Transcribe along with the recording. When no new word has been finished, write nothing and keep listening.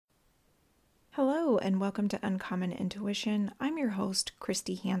Hello and welcome to Uncommon Intuition. I'm your host,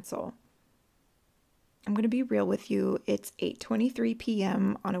 Christy Hansel. I'm going to be real with you. It's 8:23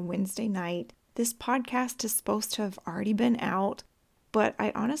 p.m. on a Wednesday night. This podcast is supposed to have already been out, but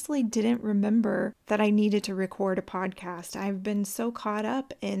I honestly didn't remember that I needed to record a podcast. I've been so caught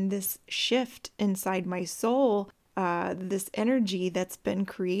up in this shift inside my soul, this energy that's been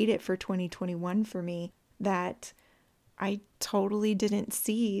created for 2021 for me, that I totally didn't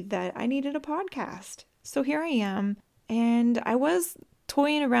see that I needed a podcast. So here I am, and I was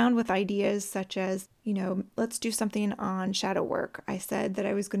toying around with ideas such as, let's do something on shadow work. I said that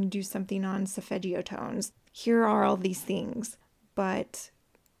I was going to do something on solfeggio tones. Here are all these things. But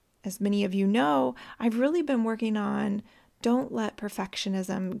as many of you know, I've really been working on don't let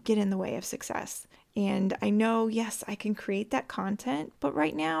perfectionism get in the way of success. And I know, yes, I can create that content, but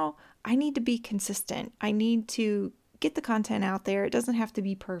right now I need to be consistent. I need to get the content out there. It doesn't have to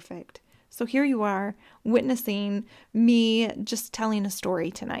be perfect. So here you are, witnessing me just telling a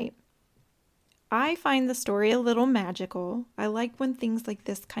story tonight. I find the story a little magical. I like when things like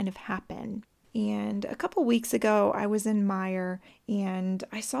this kind of happen. And a couple weeks ago, I was in Meijer and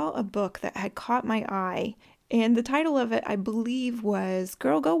I saw a book that had caught my eye. And the title of it, I believe, was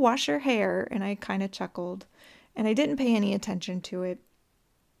Girl, Go Wash Your Hair. And I kind of chuckled and I didn't pay any attention to it.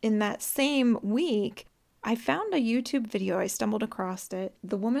 In that same week, I found a YouTube video. I stumbled across it.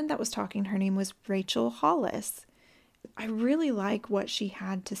 The woman that was talking, her name was Rachel Hollis. I really like what she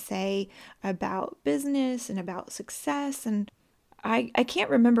had to say about business and about success. And I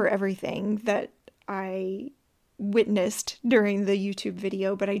can't remember everything that I witnessed during the YouTube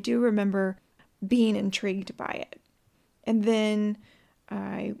video, but I do remember being intrigued by it. And then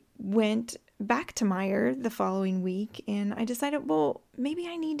I went back to Meijer the following week and I decided, well, maybe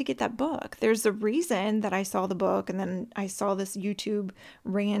I need to get that book. There's a reason that I saw the book and then I saw this YouTube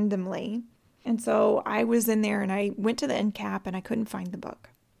randomly. And so I was in there and I went to the end cap and I couldn't find the book.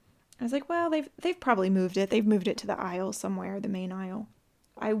 I was like, well, they've probably moved it. They've moved it to the aisle somewhere, the main aisle.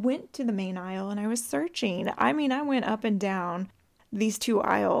 I went to the main aisle and I was searching. I went up and down these two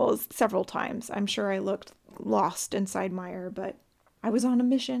aisles several times. I'm sure I looked lost inside Meijer, but I was on a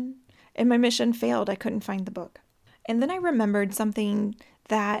mission. And my mission failed. I couldn't find the book. And then I remembered something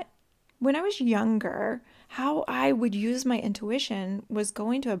that when I was younger, how I would use my intuition was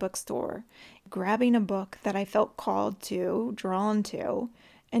going to a bookstore, grabbing a book that I felt called to, drawn to,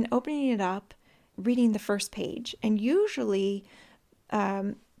 and opening it up, reading the first page. And usually,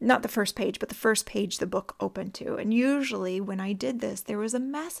 not the first page, but the first page the book opened to. And usually when I did this, there was a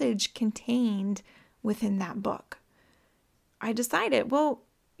message contained within that book. I decided, well,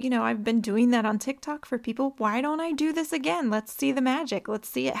 I've been doing that on TikTok for people. Why don't I do this again? Let's see the magic. Let's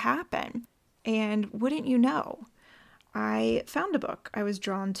see it happen. And wouldn't you know, I found a book. I was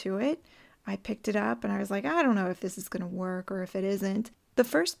drawn to it. I picked it up and I was like, I don't know if this is going to work or if it isn't. The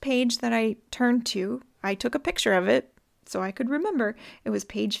first page that I turned to, I took a picture of it so I could remember. It was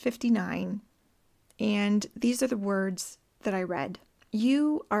page 59. And these are the words that I read.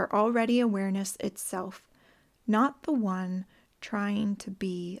 You are already awareness itself, not the one trying to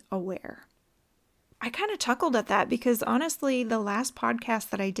be aware. I kind of chuckled at that because honestly, the last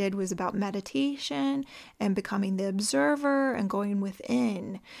podcast that I did was about meditation and becoming the observer and going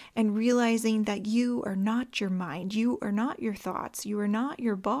within and realizing that you are not your mind, you are not your thoughts, you are not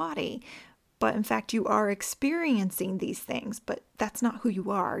your body, but in fact, you are experiencing these things, but that's not who you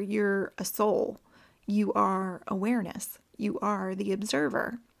are. You're a soul. You are awareness. You are the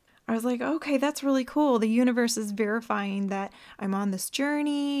observer. I was like, okay, that's really cool. The universe is verifying that I'm on this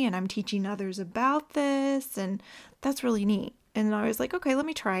journey and I'm teaching others about this, and that's really neat. And I was like, okay, let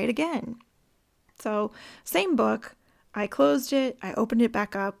me try it again. So, same book. I closed it, I opened it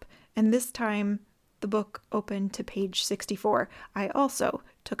back up, and this time the book opened to page 64. I also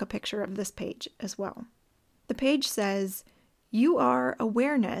took a picture of this page as well. The page says, you are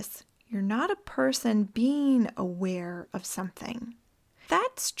awareness. You're not a person being aware of something.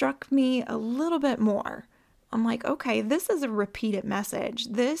 That struck me a little bit more. I'm like, okay, this is a repeated message.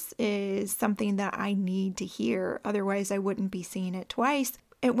 This is something that I need to hear. Otherwise, I wouldn't be seeing it twice.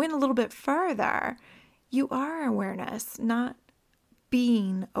 It went a little bit further. You are awareness, not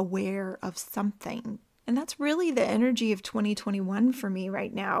being aware of something. And that's really the energy of 2021 for me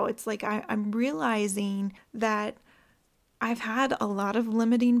right now. It's like I'm realizing that I've had a lot of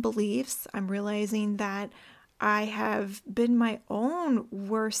limiting beliefs. I'm realizing that I have been my own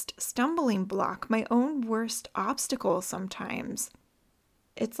worst stumbling block, my own worst obstacle sometimes.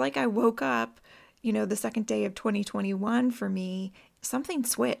 It's like I woke up, the second day of 2021 for me, something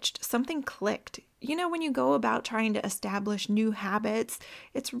switched, something clicked. when you go about trying to establish new habits,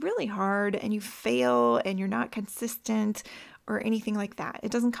 it's really hard and you fail and you're not consistent or anything like that.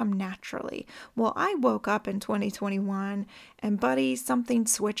 It doesn't come naturally. Well, I woke up in 2021 and buddy, something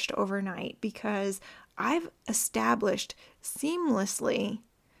switched overnight because I've established seamlessly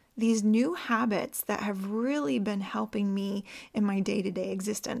these new habits that have really been helping me in my day-to-day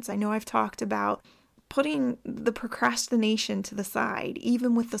existence. I know I've talked about putting the procrastination to the side,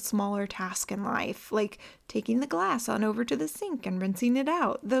 even with the smaller task in life, like taking the glass on over to the sink and rinsing it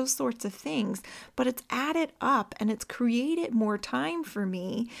out, those sorts of things. But it's added up and it's created more time for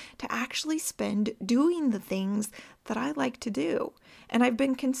me to actually spend doing the things that I like to do. And I've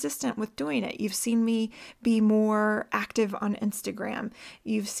been consistent with doing it. You've seen me be more active on Instagram.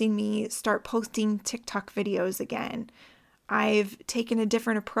 You've seen me start posting TikTok videos again. I've taken a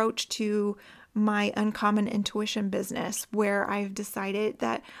different approach to my Uncommon Intuition business, where I've decided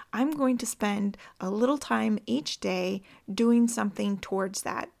that I'm going to spend a little time each day doing something towards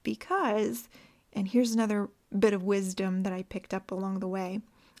that because, and here's another bit of wisdom that I picked up along the way,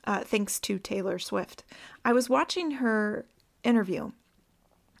 thanks to Taylor Swift. I was watching her interview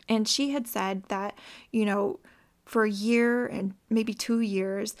and she had said that, for a year and maybe 2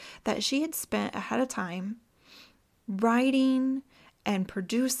 years that she had spent ahead of time writing and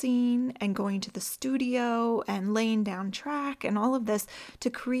producing and going to the studio and laying down track and all of this to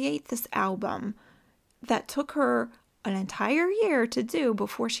create this album that took her an entire year to do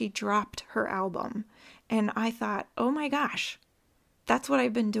before she dropped her album. And I thought, oh my gosh, that's what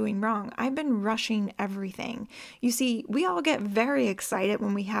I've been doing wrong. I've been rushing everything. You see, we all get very excited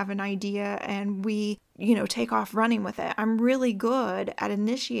when we have an idea and we, take off running with it. I'm really good at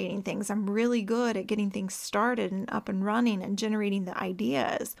initiating things. I'm really good at getting things started and up and running and generating the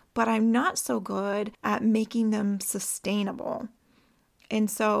ideas, but I'm not so good at making them sustainable. And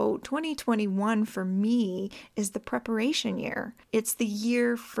so 2021 for me is the preparation year. It's the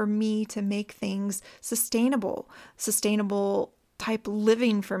year for me to make things sustainable type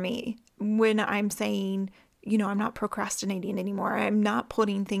living for me. When I'm saying, I'm not procrastinating anymore. I'm not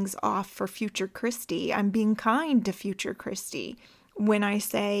putting things off for future Christy. I'm being kind to future Christy. When I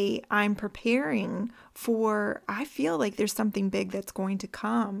say I'm preparing for, I feel like there's something big that's going to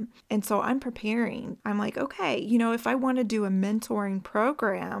come. And so I'm preparing. I'm like, okay, if I want to do a mentoring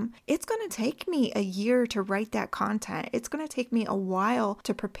program, it's going to take me a year to write that content. It's going to take me a while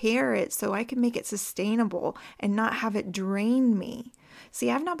to prepare it so I can make it sustainable and not have it drain me.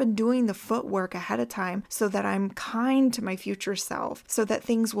 See, I've not been doing the footwork ahead of time so that I'm kind to my future self, so that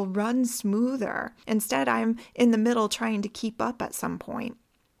things will run smoother. Instead, I'm in the middle trying to keep up at some point.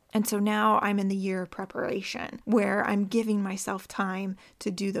 And so now I'm in the year of preparation where I'm giving myself time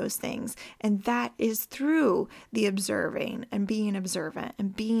to do those things. And that is through the observing and being observant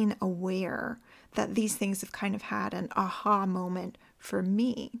and being aware that these things have kind of had an aha moment for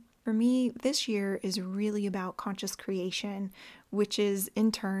me. For me, this year is really about conscious creation, which is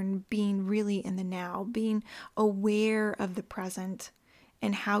in turn being really in the now, being aware of the present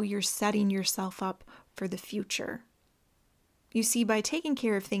and how you're setting yourself up for the future. You see, by taking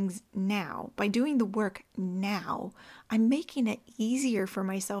care of things now, by doing the work now, I'm making it easier for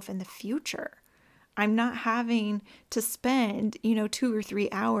myself in the future. I'm not having to spend, 2 or 3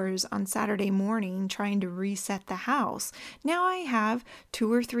 hours on Saturday morning trying to reset the house. Now I have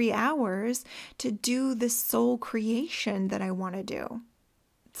 2 or 3 hours to do this soul creation that I want to do.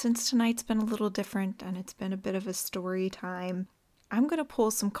 Since tonight's been a little different and it's been a bit of a story time, I'm going to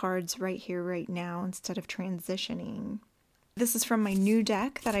pull some cards right here, right now, instead of transitioning. This is from my new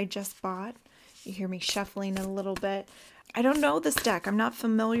deck that I just bought. You hear me shuffling it a little bit. I don't know this deck. I'm not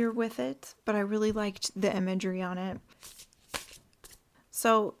familiar with it, but I really liked the imagery on it.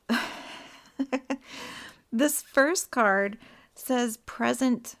 So this first card says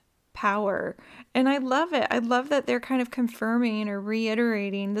present power, and I love it. I love that they're kind of confirming or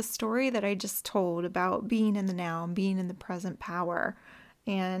reiterating the story that I just told about being in the now and being in the present power.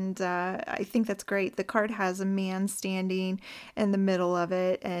 And I think that's great. The card has a man standing in the middle of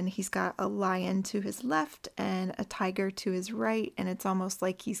it, and he's got a lion to his left and a tiger to his right, and it's almost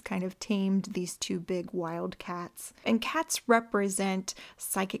like he's kind of tamed these two big wild cats. And cats represent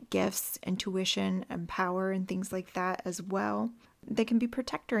psychic gifts, intuition, and power, and things like that as well. They can be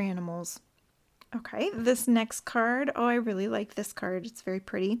protector animals. Okay, this next card, I really like this card. It's very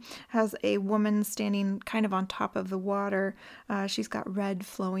pretty. Has a woman standing kind of on top of the water. She's got red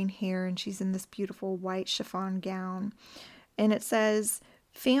flowing hair and she's in this beautiful white chiffon gown. And it says,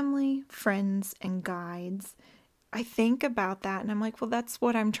 family, friends, and guides. I think about that and I'm like, well, that's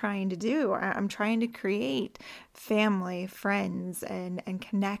what I'm trying to do. I'm trying to create family, friends, and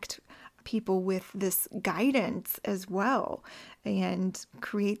connect people with this guidance as well and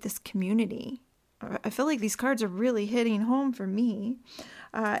create this community. I feel like these cards are really hitting home for me.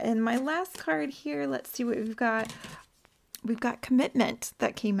 And my last card here, let's see what we've got. We've got commitment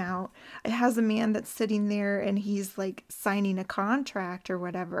that came out. It has a man that's sitting there and he's like signing a contract or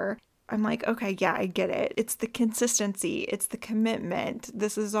whatever. I'm like, okay, yeah, I get it. It's the consistency. It's the commitment.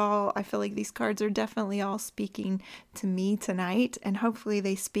 This is all, I feel like these cards are definitely all speaking to me tonight, and hopefully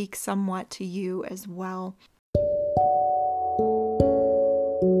they speak somewhat to you as well.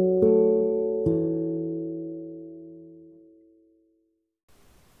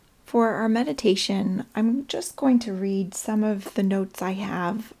 For our meditation, I'm just going to read some of the notes I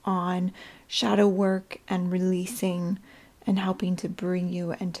have on shadow work and releasing and helping to bring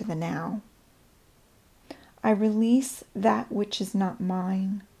you into the now. I release that which is not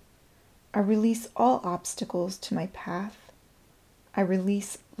mine. I release all obstacles to my path. I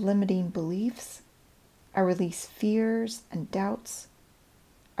release limiting beliefs. I release fears and doubts.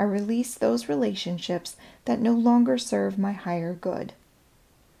 I release those relationships that no longer serve my higher good.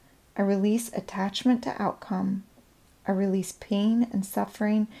 I release attachment to outcome. I release pain and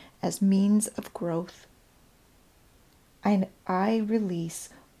suffering as means of growth. And I release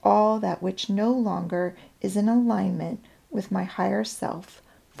all that which no longer is in alignment with my higher self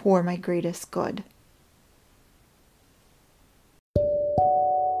for my greatest good.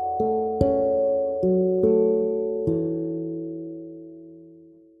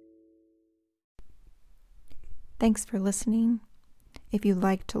 Thanks for listening. If you'd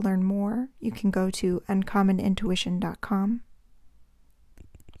like to learn more, you can go to uncommonintuition.com.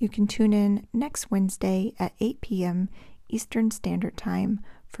 You can tune in next Wednesday at 8 p.m. Eastern Standard Time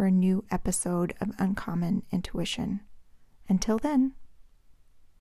for a new episode of Uncommon Intuition. Until then.